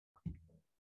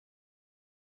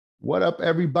What up,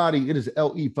 everybody? It is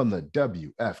LE from the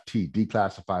WFT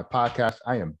Declassified Podcast.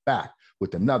 I am back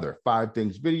with another 5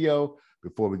 Things video.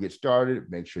 Before we get started,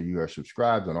 make sure you are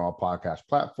subscribed on all podcast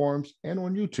platforms and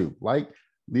on YouTube. Like,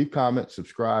 leave comments,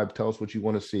 subscribe, tell us what you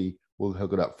want to see. We'll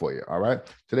hook it up for you. All right.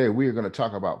 Today, we are going to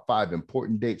talk about 5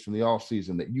 important dates from the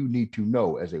offseason that you need to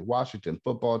know as a Washington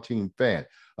football team fan.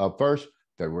 First,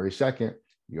 February 2nd.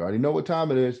 You already know what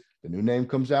time it is. The new name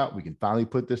comes out. We can finally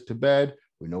put this to bed.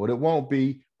 We know what it won't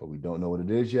be, but we don't know what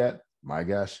it is yet. My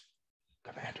guess,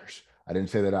 Commanders. I didn't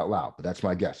say that out loud, but that's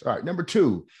my guess. All right, number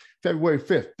 2, February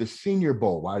 5th, the Senior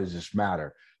Bowl. Why does this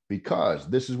matter? Because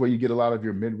this is where you get a lot of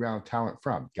your mid-round talent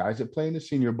from. Guys that play in the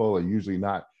Senior Bowl are usually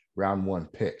not round 1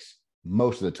 picks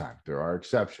most of the time. There are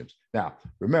exceptions. Now,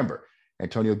 remember,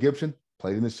 Antonio Gibson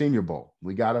played in the Senior Bowl.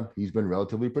 We got him. He's been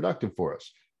relatively productive for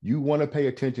us. You want to pay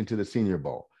attention to the Senior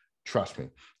Bowl. Trust me.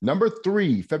 Number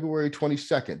 3, February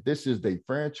 22nd. This is the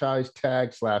franchise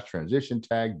tag / transition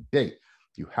tag date.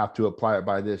 You have to apply it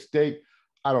by this date.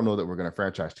 I don't know that we're going to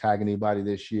franchise tag anybody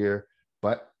this year,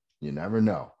 but you never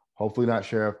know. Hopefully not,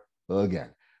 Sheriff, again.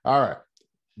 All right.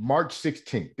 March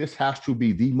 16th. This has to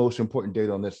be the most important date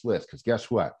on this list because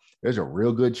guess what? There's a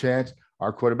real good chance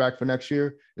our quarterback for next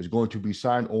year is going to be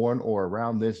signed on or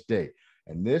around this date.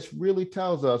 And this really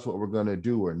tells us what we're going to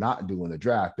do or not do in the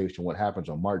draft based on what happens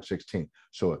on March 16th.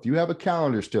 So if you have a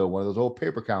calendar still, one of those old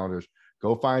paper calendars,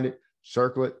 go find it,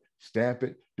 circle it, stamp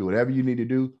it, do whatever you need to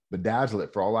do, bedazzle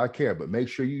it for all I care. But make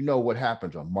sure you know what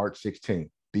happens on March 16th.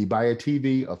 Be by a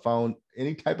TV, a phone,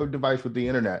 any type of device with the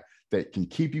internet that can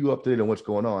keep you up to date on what's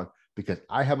going on, because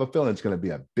I have a feeling it's going to be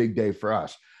a big day for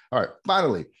us. All right,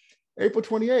 finally, April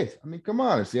 28th. I mean, come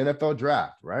on, it's the NFL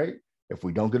draft, right? If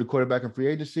we don't get a quarterback in free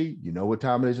agency, you know what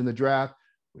time it is in the draft.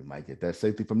 We might get that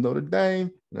safety from Notre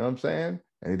Dame. You know what I'm saying?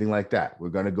 Anything like that. We're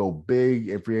going to go big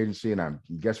in free agency, and I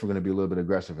guess we're going to be a little bit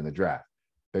aggressive in the draft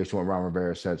based on what Ron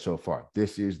Rivera said so far.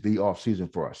 This is the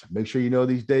offseason for us. Make sure you know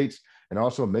these dates, and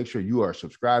also make sure you are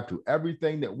subscribed to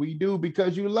everything that we do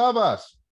because you love us.